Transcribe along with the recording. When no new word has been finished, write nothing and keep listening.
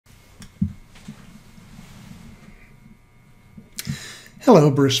Hello,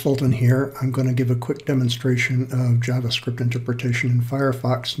 Bruce Fulton here. I'm going to give a quick demonstration of JavaScript interpretation in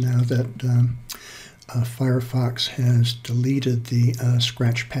Firefox now that Firefox has deleted the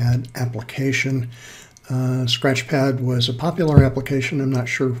Scratchpad application. Scratchpad was a popular application. I'm not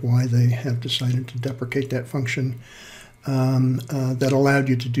sure why they have decided to deprecate that function. That allowed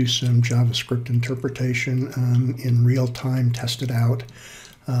you to do some JavaScript interpretation in real time, test it out,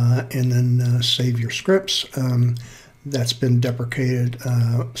 and then save your scripts. That's been deprecated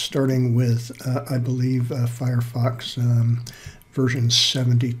starting with, I believe, Firefox version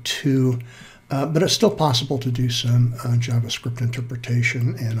 72. But it's still possible to do some JavaScript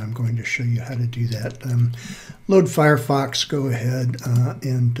interpretation, and I'm going to show you how to do that. Load Firefox, go ahead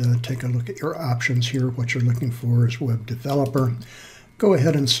and take a look at your options here. What you're looking for is Web Developer. Go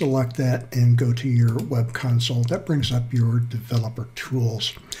ahead and select that and go to your web console. That brings up your developer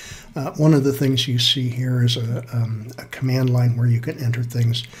tools. One of the things you see here is a command line where you can enter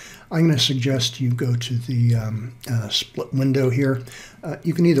things. I'm going to suggest you go to the split window here.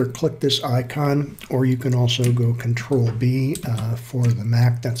 You can either click this icon, or you can also go Control B for the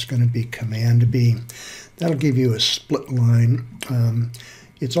Mac. That's going to be Command B. That'll give you a split line.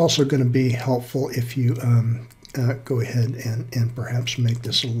 It's also going to be helpful if you go ahead and perhaps make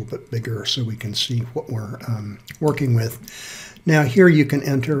this a little bit bigger so we can see what we're working with. Now here you can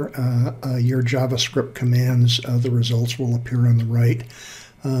enter your JavaScript commands. The results will appear on the right.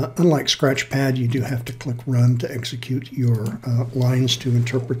 Unlike Scratchpad, you do have to click Run to execute your lines to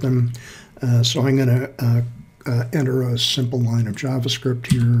interpret them. So I'm going to enter a simple line of JavaScript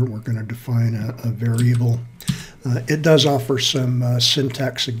here. We're going to define a variable. It does offer some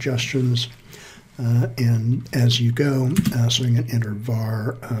syntax suggestions. And as you go, so I'm going to enter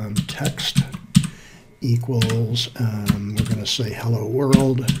var text equals, we're going to say hello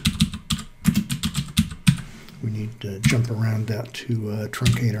world. We need to jump around that to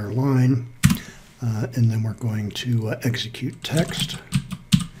truncate our line. And then we're going to execute text.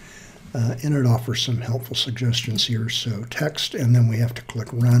 And it offers some helpful suggestions here. So text, and then we have to click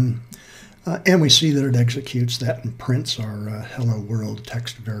run. And we see that it executes that and prints our hello world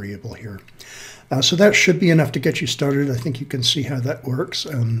text variable here. So that should be enough to get you started. I think you can see how that works.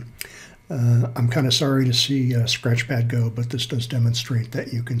 I'm kind of sorry to see Scratchpad go, but this does demonstrate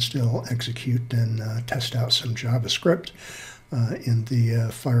that you can still execute and test out some JavaScript in the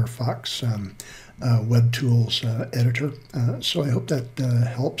Firefox Web Tools editor. So I hope that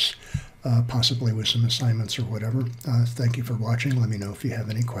helps, possibly with some assignments or whatever. Thank you for watching. Let me know if you have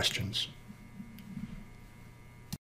any questions.